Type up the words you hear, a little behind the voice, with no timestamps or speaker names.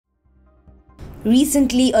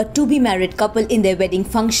Recently, a to-be-married couple in their wedding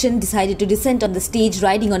function decided to descend on the stage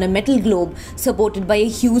riding on a metal globe supported by a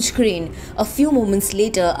huge crane. A few moments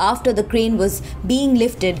later, after the crane was being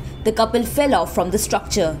lifted, the couple fell off from the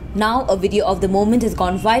structure. Now, a video of the moment has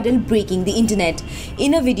gone viral, breaking the internet.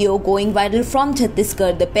 In a video going viral from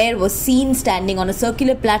Chhattisgarh, the pair was seen standing on a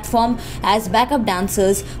circular platform as backup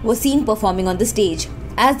dancers were seen performing on the stage.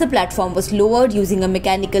 As the platform was lowered using a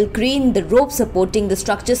mechanical crane, the rope supporting the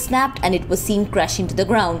structure snapped and it was seen crashing to the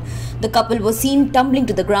ground. The couple was seen tumbling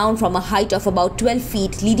to the ground from a height of about 12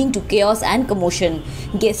 feet, leading to chaos and commotion.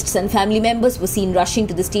 Guests and family members were seen rushing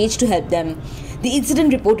to the stage to help them. The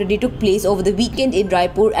incident reportedly took place over the weekend in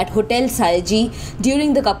Raipur at Hotel Sayaji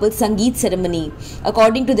during the couple's Sangeet ceremony.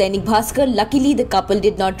 According to Dainik Bhaskar, luckily the couple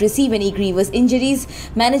did not receive any grievous injuries,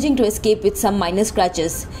 managing to escape with some minor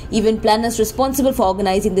scratches. Event planners responsible for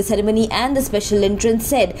organizing the ceremony and the special entrance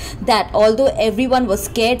said that although everyone was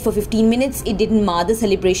scared for 15 minutes, it didn't mar the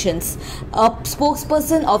celebrations. A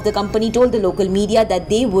spokesperson of the company told the local media that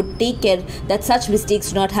they would take care that such mistakes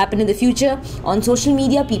do not happen in the future. On social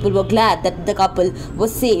media, people were glad that the couple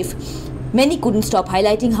was safe. Many couldn't stop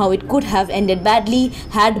highlighting how it could have ended badly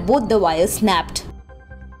had both the wires snapped.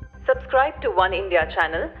 Subscribe to One India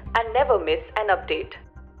channel and never miss an update.